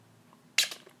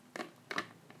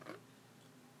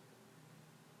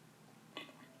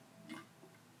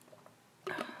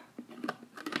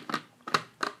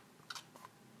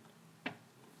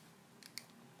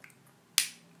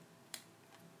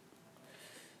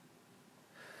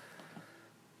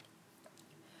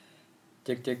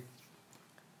Cek cek,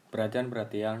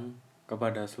 perhatian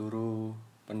kepada seluruh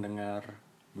pendengar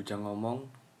Bujang Ngomong.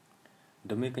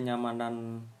 Demi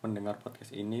kenyamanan pendengar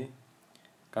podcast ini,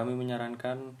 kami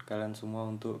menyarankan kalian semua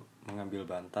untuk mengambil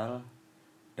bantal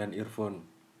dan earphone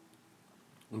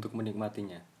untuk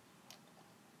menikmatinya.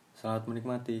 Selamat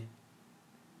menikmati.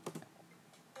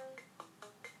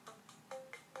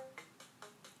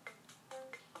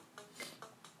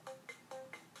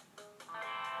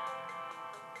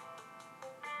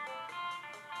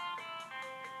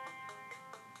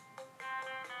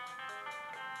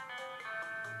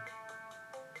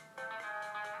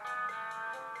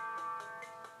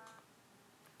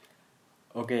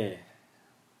 Oke,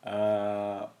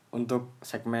 untuk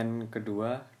segmen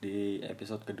kedua di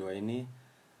episode kedua ini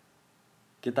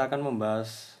kita akan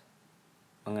membahas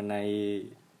mengenai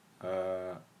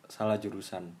salah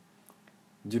jurusan.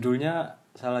 Judulnya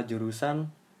salah jurusan,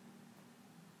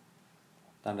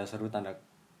 tanda seru tanda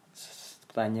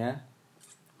tanya,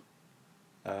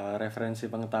 referensi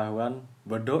pengetahuan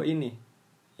bodoh ini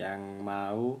yang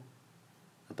mau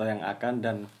atau yang akan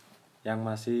dan yang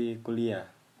masih kuliah.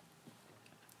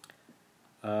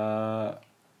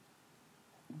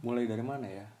 Mulai dari mana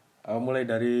ya? Mulai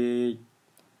dari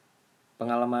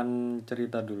pengalaman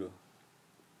cerita dulu.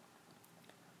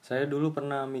 Saya dulu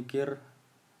pernah mikir,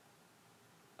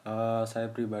 saya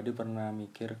pribadi pernah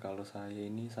mikir kalau saya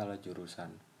ini salah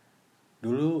jurusan.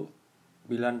 Dulu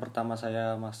pilihan pertama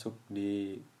saya masuk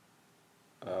di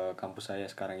kampus saya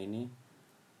sekarang ini,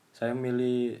 saya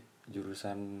milih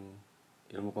jurusan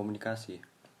ilmu komunikasi.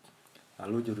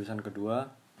 Lalu jurusan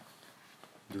kedua,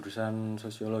 jurusan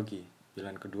sosiologi,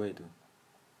 pilihan kedua itu.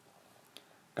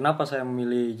 Kenapa saya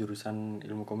memilih jurusan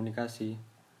ilmu komunikasi?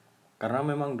 Karena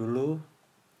memang dulu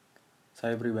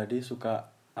saya pribadi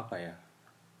suka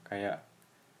kayak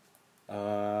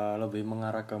lebih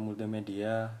mengarah ke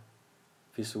multimedia,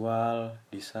 visual,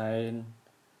 desain,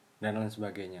 dan lain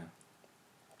sebagainya.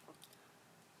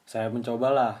 Saya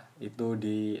mencobalah itu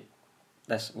di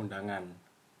tes undangan,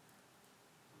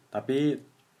 tapi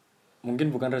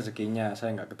mungkin bukan rezekinya,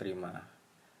 saya nggak keterima.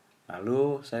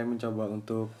 Lalu saya mencoba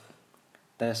untuk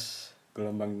tes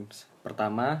gelombang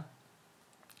pertama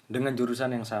dengan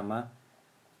jurusan yang sama,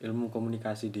 ilmu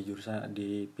komunikasi di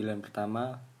pilihan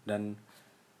pertama dan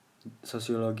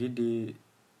sosiologi di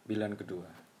pilihan kedua.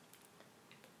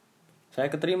 Saya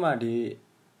keterima di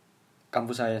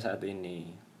kampus saya saat ini,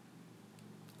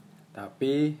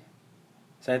 tapi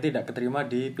saya tidak keterima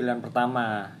di pilihan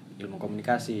pertama, ilmu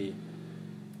komunikasi.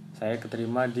 Saya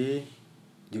keterima di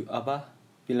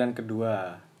pilihan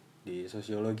kedua di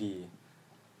sosiologi.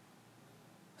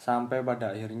 Sampai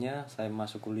pada akhirnya saya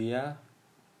masuk kuliah,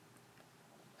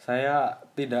 saya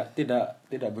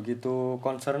tidak begitu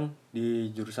concern di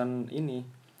jurusan ini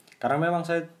karena memang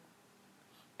saya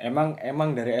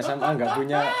emang dari SMA nggak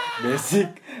punya basic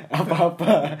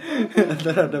apa-apa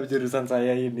terhadap jurusan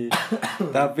saya ini.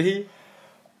 Tapi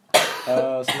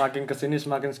semakin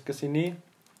kesini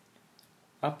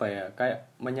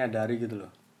kayak menyadari gitu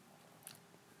loh,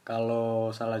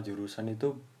 kalau salah jurusan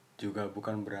itu juga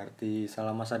bukan berarti salah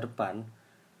masa depan.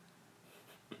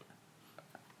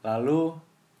 Lalu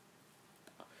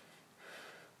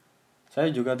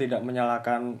saya juga tidak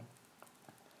menyalahkan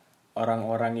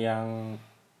orang-orang yang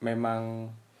memang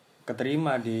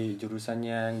keterima di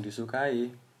jurusannya yang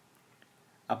disukai.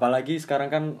 Apalagi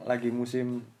sekarang kan lagi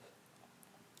musim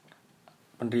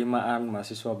penerimaan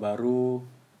mahasiswa baru,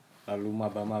 lalu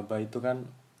maba-maba itu kan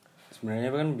sebenarnya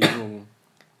kan bingung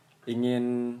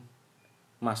ingin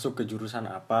masuk ke jurusan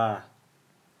apa.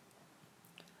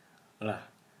 Lah,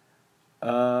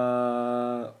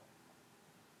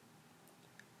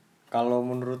 kalau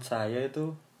menurut saya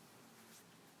itu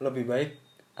lebih baik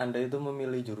Anda itu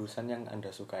memilih jurusan yang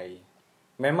Anda sukai.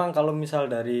 Memang kalau misal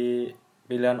dari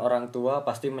pilihan orang tua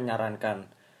pasti menyarankan,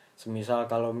 semisal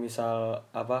kalau misal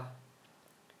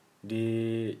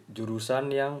di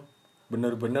jurusan yang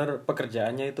benar-benar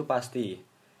pekerjaannya itu pasti,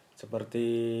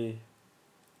 seperti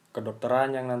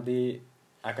kedokteran yang nanti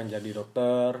akan jadi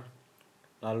dokter,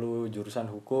 lalu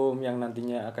jurusan hukum yang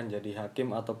nantinya akan jadi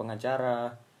hakim atau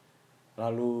pengacara,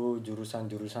 lalu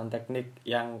jurusan-jurusan teknik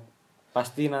yang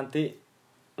pasti nanti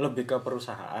lebih ke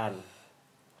perusahaan,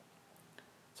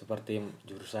 seperti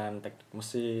jurusan teknik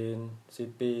mesin,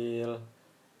 sipil,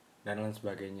 dan lain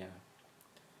sebagainya.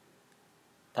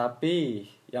 Tapi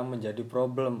yang menjadi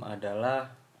problem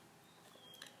adalah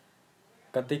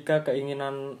ketika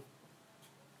keinginan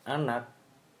anak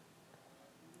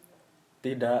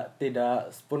tidak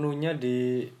sepenuhnya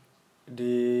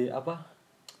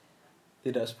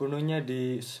tidak sepenuhnya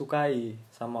disukai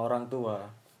sama orang tua,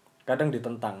 kadang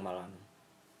ditentang malah.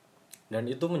 Dan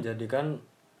itu menjadikan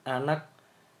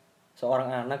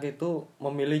seorang anak itu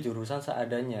memilih jurusan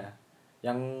seadanya,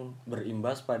 yang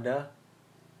berimbas pada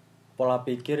pola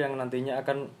pikir yang nantinya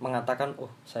akan mengatakan,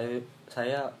 oh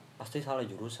saya pasti salah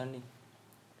jurusan nih.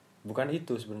 Bukan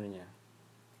itu sebenarnya.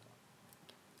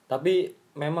 Tapi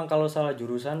memang kalau salah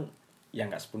jurusan ya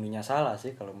nggak sepenuhnya salah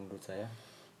sih kalau menurut saya.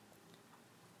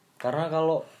 Karena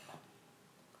kalau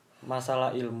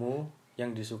masalah ilmu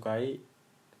yang disukai,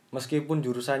 meskipun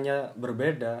jurusannya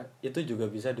berbeda, itu juga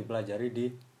bisa dipelajari di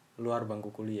luar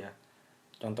bangku kuliah.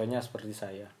 Contohnya seperti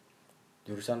saya,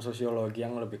 jurusan sosiologi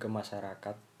yang lebih ke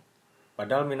masyarakat.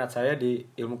 Padahal minat saya di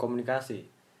ilmu komunikasi,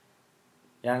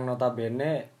 yang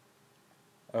notabene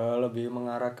lebih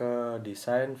mengarah ke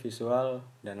desain, visual,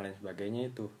 dan lain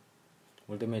sebagainya itu.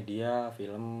 Multimedia,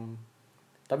 film.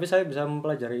 Tapi saya bisa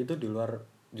mempelajari itu di luar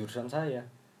jurusan saya.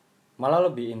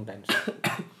 Malah lebih intens.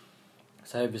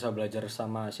 Saya bisa belajar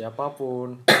sama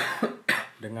siapapun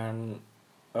dengan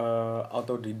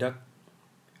autodidak,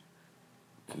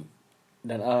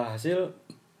 dan alhasil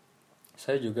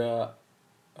saya juga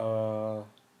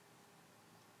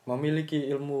memiliki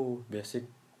ilmu basic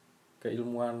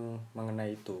keilmuan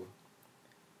mengenai itu.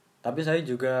 Tapi saya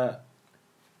juga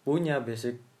punya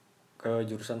basic ke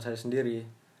jurusan saya sendiri.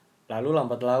 Lalu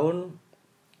lambat laun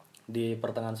di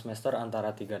pertengahan semester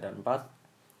antara 3 dan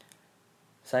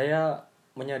 4, saya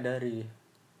menyadari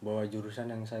bahwa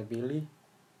jurusan yang saya pilih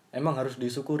emang harus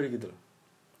disyukuri gitu loh.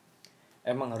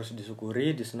 Emang harus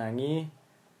disyukuri, disenangi.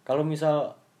 Kalau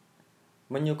misal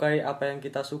menyukai apa yang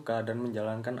kita suka dan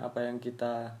menjalankan apa yang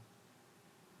kita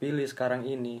pilih sekarang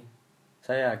ini,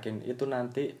 saya yakin itu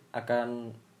nanti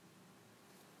akan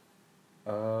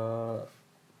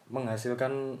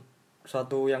menghasilkan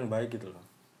suatu yang baik gitu loh.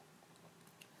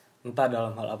 Entah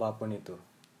dalam hal apapun itu.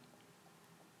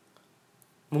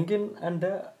 Mungkin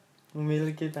Anda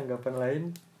memiliki tanggapan lain?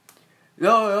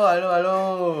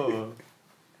 Halo.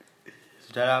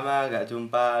 Sudah lama gak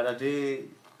jumpa. Tadi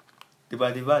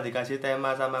tiba-tiba dikasih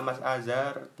tema sama Mas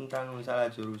Azhar tentang salah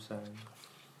jurusan.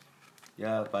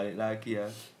 Ya balik lagi ya.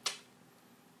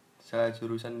 Salah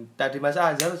jurusan. Tadi Mas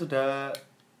Azhar sudah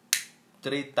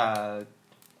cerita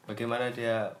bagaimana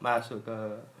dia masuk ke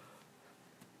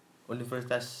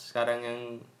universitas sekarang yang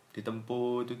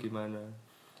ditempuh itu gimana.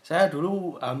 Saya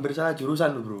dulu hampir salah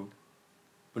jurusan loh bro.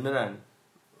 Beneran.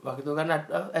 Waktu itu kan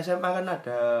SMA kan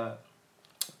ada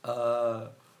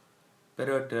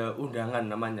periode undangan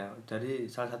namanya. Jadi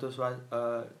salah satu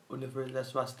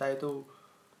universitas swasta itu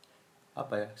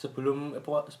apa ya?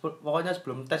 Pokoknya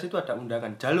sebelum tes itu ada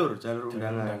undangan, jalur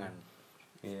undangan.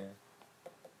 Iya.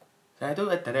 Saya itu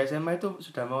dari SMA itu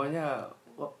sudah maunya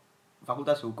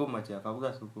fakultas hukum aja,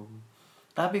 fakultas hukum.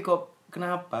 Tapi kok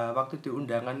kenapa waktu di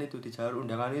undangan itu, di jalur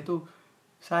undangan itu,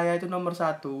 saya itu nomor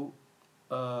 1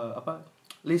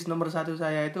 list nomor 1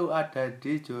 saya itu ada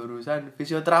di jurusan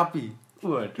fisioterapi.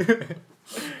 Waduh.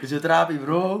 Fisioterapi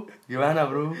bro, gimana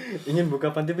bro? Ingin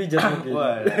buka panti pijat mungkin.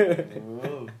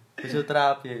 Waduh.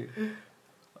 Fisioterapi.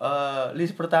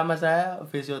 List pertama saya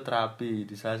fisioterapi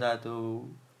di salah satu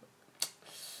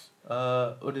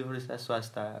universitas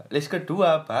swasta. List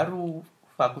kedua baru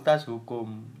fakultas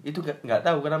hukum. Itu nggak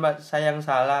tahu kenapa saya yang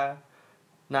salah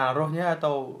naruhnya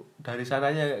atau dari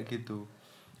sananya kayak gitu.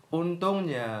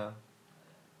 Untungnya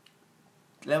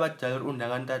lewat jalur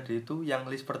undangan tadi itu, yang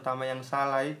list pertama yang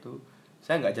salah itu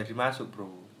saya nggak jadi masuk bro,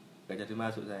 nggak jadi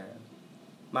masuk saya.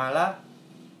 Malah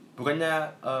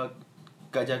bukannya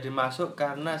nggak jadi masuk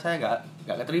karena saya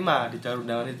nggak keterima di jalur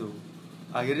undangan itu.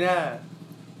 Akhirnya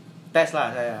tes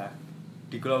lah saya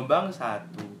di gelombang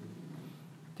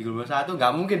 1. Di gelombang 1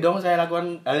 nggak mungkin dong saya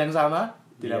lakukan hal yang sama.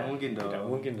 Tidak mungkin dong.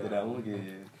 Tidak mungkin.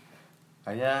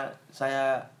 Hanya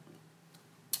saya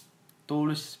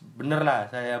tulis bener lah,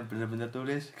 saya bener-bener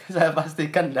tulis. Saya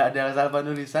pastikan tidak ada salah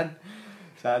penulisan.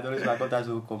 Saya tulis fakultas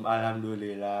hukum,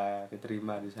 alhamdulillah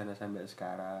keterima di sana sampai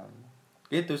sekarang.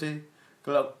 Itu sih.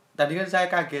 Kalau tadi kan saya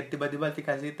kaget tiba-tiba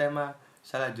dikasih tema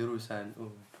salah jurusan.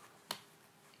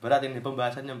 Berat ini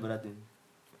pembahasannya, berat ini.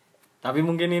 Tapi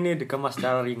mungkin ini dikemas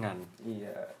secara ringan.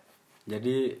 Iya.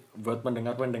 Jadi buat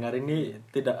pendengar-pendengar ini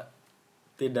tidak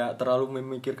terlalu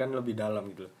memikirkan lebih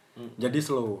dalam gitu. Jadi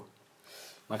slow.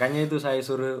 Makanya itu saya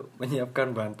suruh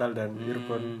menyiapkan bantal dan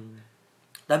earphone.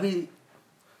 Tapi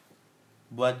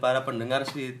buat para pendengar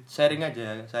sih sharing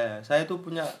aja ya. Saya tuh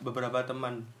punya beberapa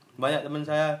teman, banyak teman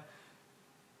saya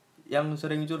yang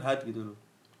sering curhat gitu loh.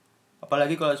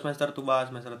 Apalagi kalau semester tua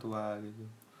gitu.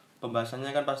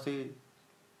 Pembahasannya kan pasti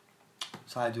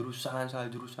salah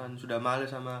jurusan, sudah males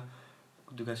sama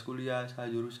tugas kuliah, salah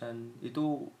jurusan.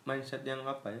 Itu mindset yang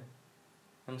apa ya?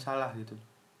 Yang salah gitu.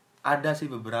 Ada sih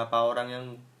beberapa orang yang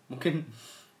mungkin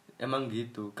emang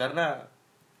gitu. Karena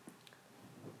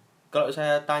kalau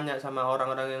saya tanya sama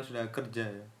orang-orang yang sudah kerja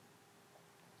ya,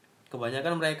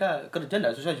 kebanyakan mereka kerja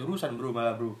nggak sesuai jurusan bro,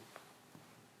 malah bro.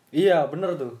 Iya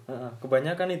bener tuh.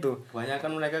 Kebanyakan itu.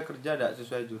 Kebanyakan mereka kerja nggak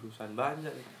sesuai jurusan,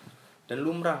 banyak dan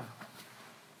lumrah.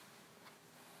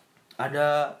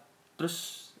 Ada,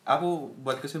 terus aku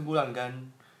buat kesimpulan kan,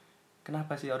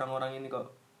 kenapa sih orang-orang ini kok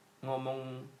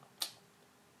ngomong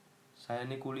saya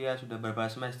ini kuliah sudah berapa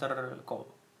semester kok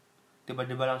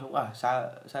tiba-tiba langsung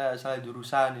saya salah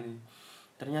jurusan ini.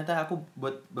 Ternyata aku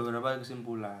buat beberapa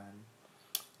kesimpulan.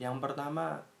 Yang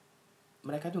pertama,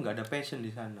 mereka tuh nggak ada passion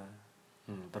di sana.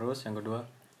 Terus yang kedua,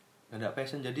 Nggak ada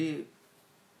passion, jadi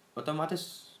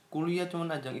otomatis kuliah cuma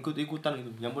ajang ikut-ikutan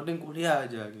gitu. Yang penting kuliah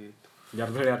aja gitu. biar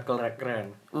terlihat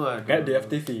keren. Waduh. Kayak di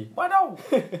FTV. Waduh.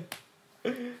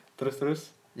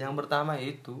 Terus. Yang pertama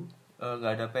itu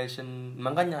nggak ada passion.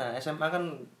 Makanya SMA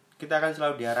kan kita akan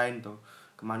selalu diarahin tuh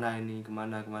kemana ini,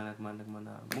 kemana.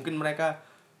 Mungkin mereka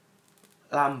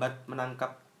lambat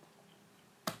menangkap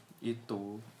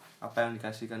itu apa yang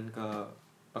dikasihkan ke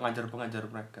pengajar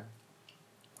mereka.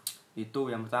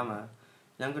 Itu yang pertama.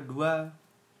 Yang kedua,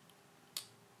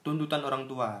 tuntutan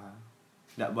orang tua.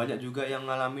 Nggak banyak juga yang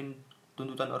ngalamin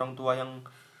tuntutan orang tua yang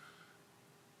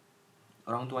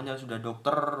orang tuanya sudah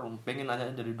dokter, pengen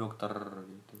anaknya jadi dokter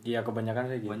gitu. Iya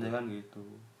kebanyakan kayak gitu. Kebanyakan gitu.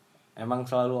 Emang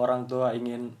selalu orang tua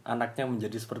ingin anaknya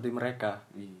menjadi seperti mereka.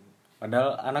 Iya.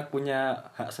 Padahal anak punya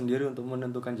hak sendiri untuk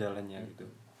menentukan jalannya gitu.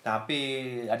 Tapi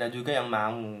ada juga yang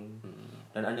mau.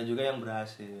 Dan ada juga yang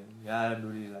berhasil. Ya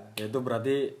alhamdulillah. Ya itu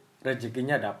berarti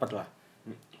rezekinya dapat lah.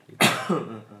 Gitu.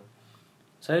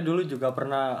 Saya dulu juga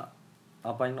pernah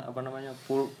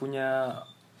punya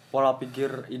pola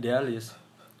pikir idealis.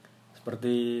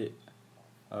 Seperti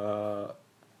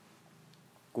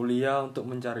kuliah untuk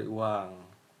mencari uang,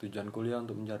 tujuan kuliah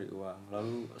untuk mencari uang.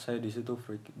 Lalu saya di situ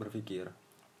berpikir,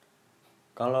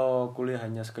 kalau kuliah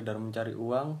hanya sekedar mencari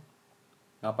uang,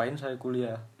 ngapain saya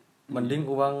kuliah? Mending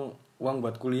uang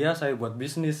buat kuliah saya buat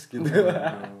bisnis gitu.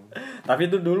 Tapi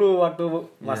itu dulu waktu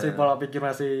masih pola pikir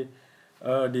masih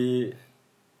di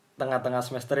tengah-tengah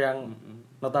semester yang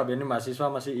notabene mahasiswa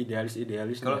masih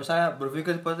idealis. Kalau saya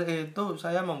berpikir seperti itu,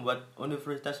 saya membuat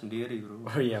universitas sendiri, bro.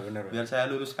 Oh iya benar. Biar saya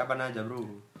lulus kapan aja, bro.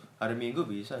 Hari Minggu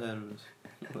bisa saya lulus.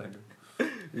 Waduh.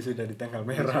 Wisuda di tanggal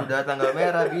merah. Wisuda tanggal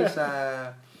merah bisa.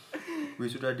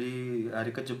 Wisuda di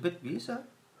hari kejepit bisa.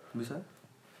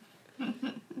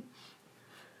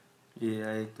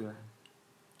 Iya itu.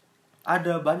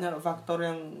 Ada banyak faktor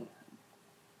yang,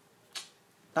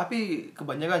 tapi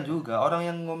kebanyakan juga orang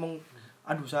yang ngomong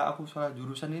aduh aku salah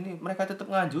jurusan ini, mereka tetap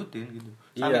ngelanjutin gitu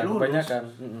sampai lulus. Kebanyakan.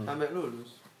 Sampai lulus.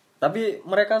 Tapi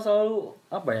mereka selalu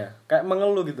kayak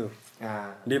mengeluh gitu.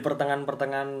 Nah, Di pertengahan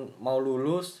mau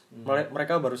lulus,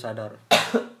 mereka baru sadar.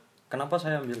 Kenapa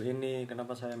saya ambil ini?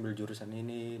 Kenapa saya ambil jurusan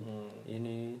ini?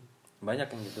 Ini banyak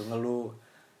yang gitu ngeluh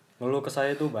ke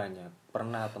saya itu banyak.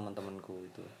 Pernah teman-temanku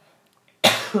itu.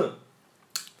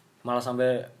 Malah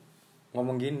sampai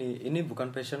ngomong gini, ini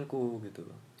bukan passionku gitu.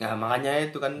 nah makanya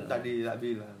itu kan tadi tak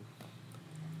bilang.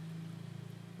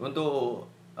 Untuk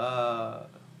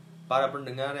para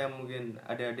pendengar yang mungkin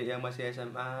adik-adik yang masih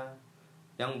SMA,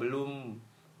 yang belum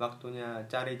waktunya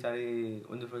cari-cari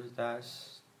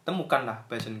universitas, temukanlah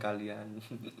passion kalian.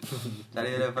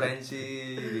 Cari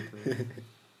referensi gitu.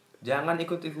 Jangan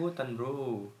ikut-ikutan,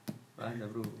 bro.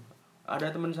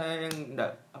 Ada teman saya yang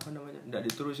enggak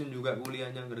diterusin juga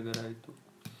kuliahnya gara-gara itu.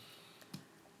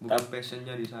 Bukan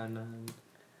passionnya di sana.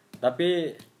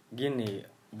 Tapi gini,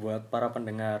 buat para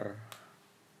pendengar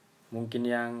mungkin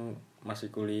yang masih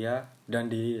kuliah dan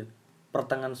di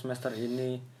pertengahan semester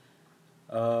ini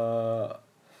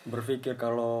berpikir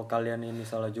kalau kalian ini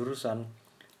salah jurusan,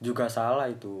 juga salah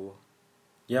itu.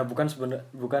 Ya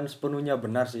bukan sepenuhnya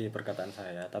benar sih perkataan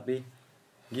saya, tapi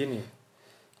gini,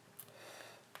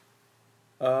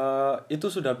 itu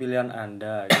sudah pilihan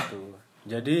Anda gitu.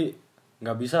 Jadi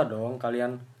nggak bisa dong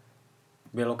kalian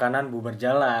belok kanan bubar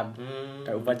jalan,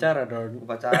 kayak upacara dong.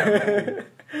 Upacara.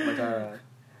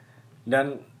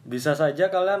 Dan bisa saja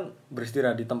kalian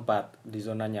beristirahat di tempat, di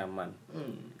zona nyaman.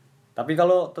 Tapi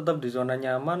kalau tetap di zona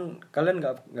nyaman, kalian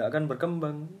nggak akan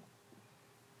berkembang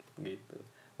gitu.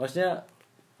 Maksudnya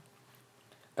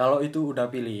kalau itu udah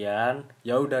pilihan,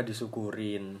 ya udah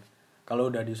disyukurin.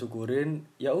 Kalau udah disyukurin,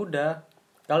 ya udah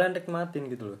kalian nikmatin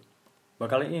gitu loh.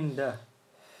 Bakal indah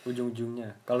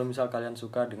ujung-ujungnya. Kalau misal kalian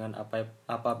suka dengan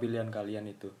apa pilihan kalian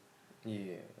itu.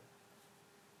 Iya.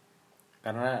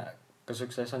 Karena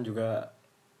kesuksesan juga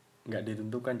nggak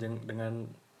ditentukan dengan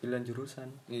pilihan jurusan.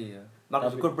 Iya.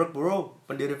 Mark Zuckerberg, bro,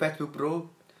 pendiri Facebook, bro,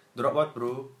 drop out,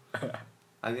 bro.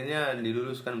 Akhirnya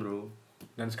diluluskan, bro.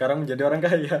 dan sekarang menjadi orang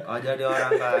kaya. Oh, jadi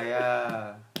orang kaya.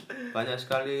 Banyak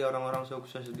sekali orang-orang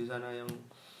sukses di sana yang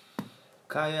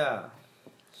kaya,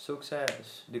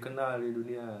 sukses, dikenal di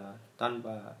dunia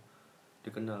tanpa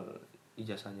dikenal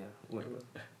ijazahnya. Waduh.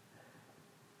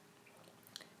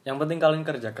 Yang penting kalian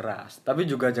kerja keras, tapi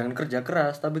juga jangan kerja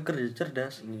keras tapi kerja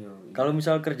cerdas. Iya. Kalau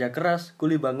misal kerja keras,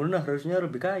 kuli bangunan harusnya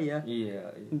lebih kaya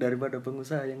Iya. daripada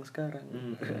pengusaha yang sekarang.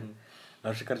 Mm-mm.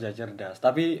 Harus kerja cerdas,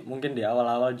 tapi mungkin di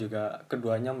awal-awal juga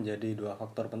keduanya menjadi dua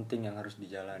faktor penting yang harus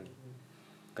dijalani.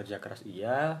 Kerja keras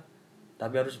iya,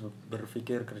 tapi harus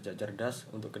berpikir kerja cerdas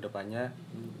untuk kedepannya.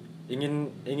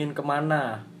 Ingin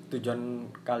kemana tujuan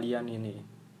kalian ini?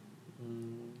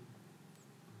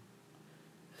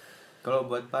 Kalau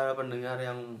buat para pendengar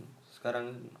yang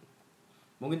sekarang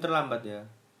mungkin terlambat ya,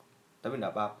 tapi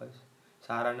nggak apa-apa.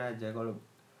 Saran aja kalau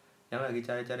yang lagi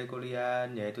cari-cari kuliah,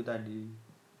 ya itu tadi,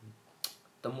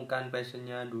 temukan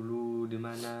passionnya dulu di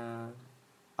mana,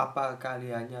 apa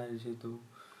keahliannya di situ.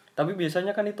 Tapi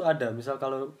biasanya kan itu ada, misal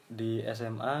kalau di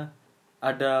SMA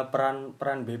ada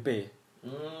peran BP,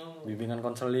 bimbingan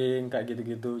konseling kayak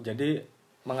gitu-gitu. Jadi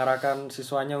mengarahkan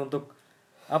siswanya untuk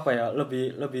apa ya,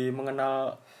 lebih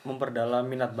mengenal, memperdalam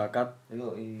minat bakat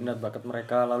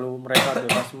mereka, lalu mereka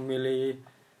bebas memilih.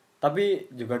 Tapi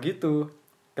juga gitu,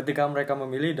 ketika mereka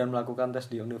memilih dan melakukan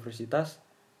tes di universitas,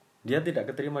 dia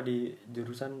tidak keterima di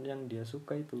jurusan yang dia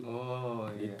suka itu. Oh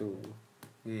iya. Gitu.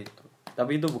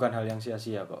 Tapi itu bukan hal yang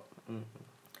sia-sia kok.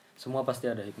 Semua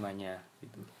pasti ada hikmahnya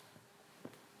gitu.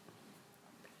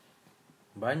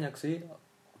 Banyak sih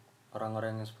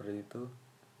orang-orang yang seperti itu.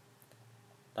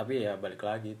 Tapi ya balik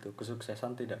lagi itu,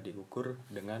 kesuksesan tidak diukur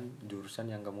dengan jurusan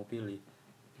yang kamu pilih.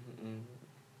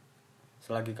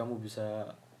 Selagi kamu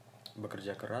bisa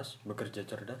bekerja keras, bekerja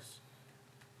cerdas,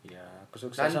 ya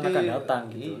kesuksesan nanti akan datang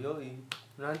gitu.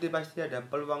 Nanti pasti ada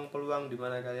peluang-peluang di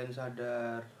mana kalian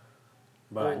sadar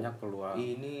Banyak peluang.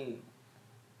 Ini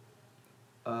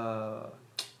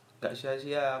gak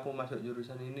sia-sia aku masuk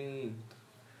jurusan ini.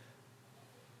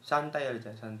 Santai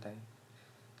aja, santai.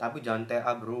 Tapi jangan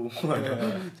TA bro.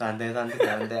 Santai-santai,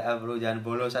 jangan TA bro, jangan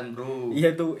bolosan bro.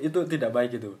 Iya itu tidak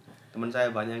baik itu. Temen saya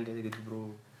banyak yang kayak gitu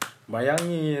bro.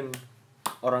 Bayangin,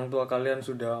 orang tua kalian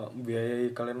sudah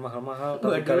membiayai kalian mahal-mahal,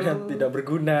 tapi Waduh. kalian tidak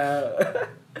berguna.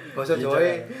 Bosok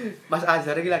Joy, Mas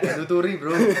Azhar ini lagi nuturi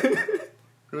bro.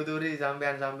 Nuturi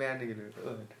sampean-sampean gitu.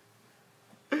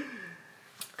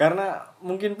 Karena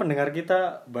mungkin pendengar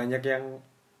kita banyak yang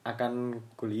akan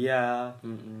kuliah,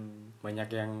 banyak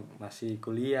yang masih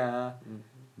kuliah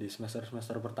di semester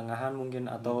pertengahan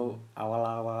mungkin, atau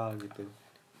awal-awal gitu.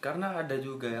 Karena ada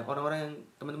juga yang orang-orang yang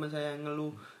teman-teman saya yang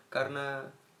ngeluh karena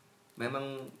memang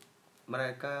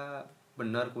mereka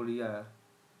benar kuliah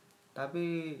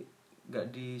tapi gak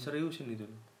diseriusin gitu.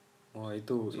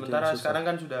 Itu Sementara yang susah. sekarang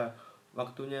kan sudah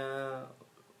waktunya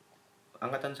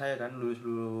angkatan saya kan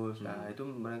lulus. Nah, itu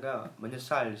mereka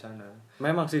menyesal di sana.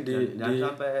 Memang sih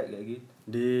jangan sampai kayak gitu.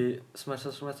 Di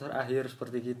semester akhir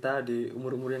seperti kita, di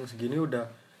umur yang segini udah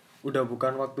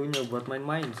bukan waktunya buat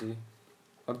main-main sih.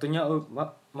 Waktunya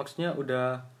maksudnya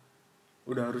udah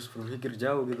harus berpikir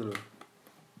jauh gitu loh.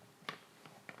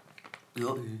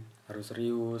 Harus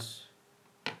serius.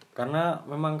 Karena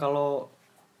memang kalau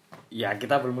ya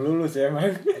kita belum lulus ya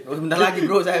emang. Bentar lagi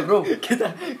bro, saya bro.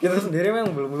 kita sendiri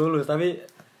memang belum lulus, tapi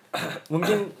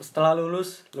mungkin setelah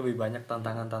lulus lebih banyak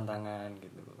tantangan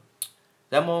gitu.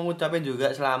 Saya mau ngucapin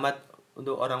juga selamat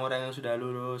untuk orang-orang yang sudah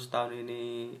lulus tahun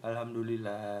ini,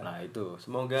 alhamdulillah. Nah itu,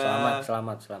 semoga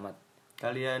selamat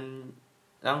kalian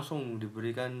langsung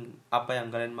diberikan apa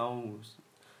yang kalian mau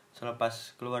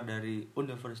selepas keluar dari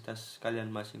universitas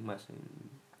kalian masing-masing.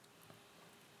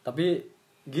 Tapi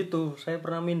gitu, saya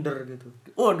pernah minder gitu.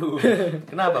 Waduh,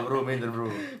 kenapa bro minder bro?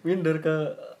 Minder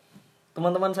ke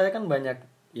teman-teman saya kan banyak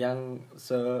yang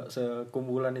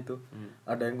sekumpulan itu.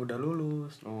 Ada yang udah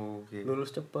lulus, lulus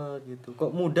cepat gitu.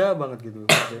 Kok mudah banget gitu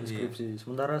ngerjain skripsi.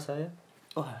 Sementara saya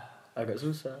agak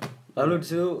susah. Lalu di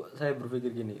situ saya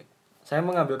berpikir gini, saya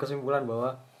mengambil kesimpulan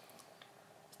bahwa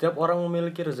setiap orang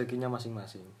memiliki rezekinya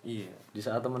masing-masing. Iya. Di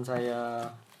saat teman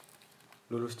saya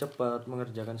lulus cepat,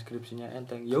 mengerjakan skripsinya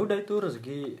enteng, ya udah itu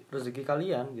rezeki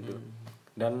kalian gitu.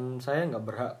 Dan saya nggak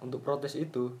berhak untuk protes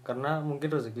itu karena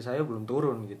mungkin rezeki saya belum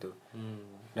turun gitu.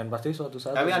 Dan pasti suatu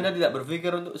saat. Tapi Anda tidak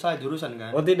berpikir untuk salah jurusan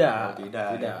kan? Oh tidak.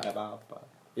 Tidak apa-apa.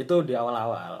 Itu di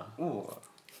awal-awal.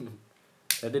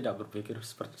 Saya tidak berpikir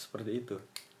seperti itu.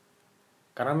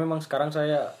 Karena memang sekarang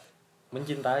saya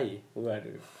mencintai,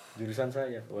 jurusan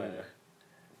saya.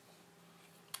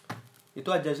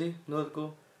 Itu aja sih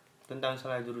menurutku tentang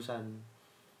salah jurusan.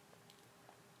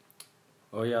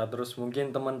 Oh ya, terus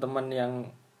mungkin teman-teman yang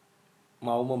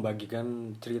mau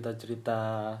membagikan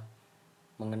cerita-cerita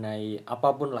mengenai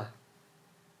apapun lah,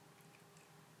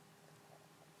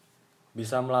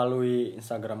 bisa melalui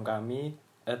Instagram kami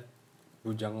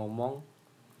 @bujangngomong,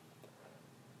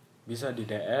 bisa di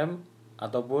DM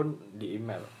ataupun di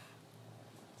email.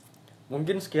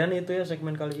 Mungkin sekian itu ya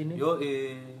segmen kali ini.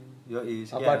 Yoi,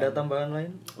 sekian. Apa ada tambahan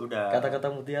lain? Udah.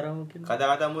 Kata-kata mutiara mungkin.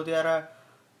 Kata-kata mutiara.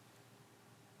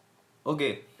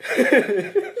 Oke.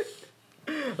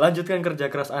 Lanjutkan kerja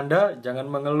keras Anda, jangan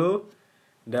mengeluh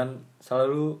dan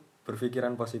selalu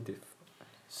berpikiran positif.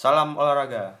 Salam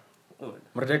olahraga.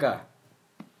 Merdeka.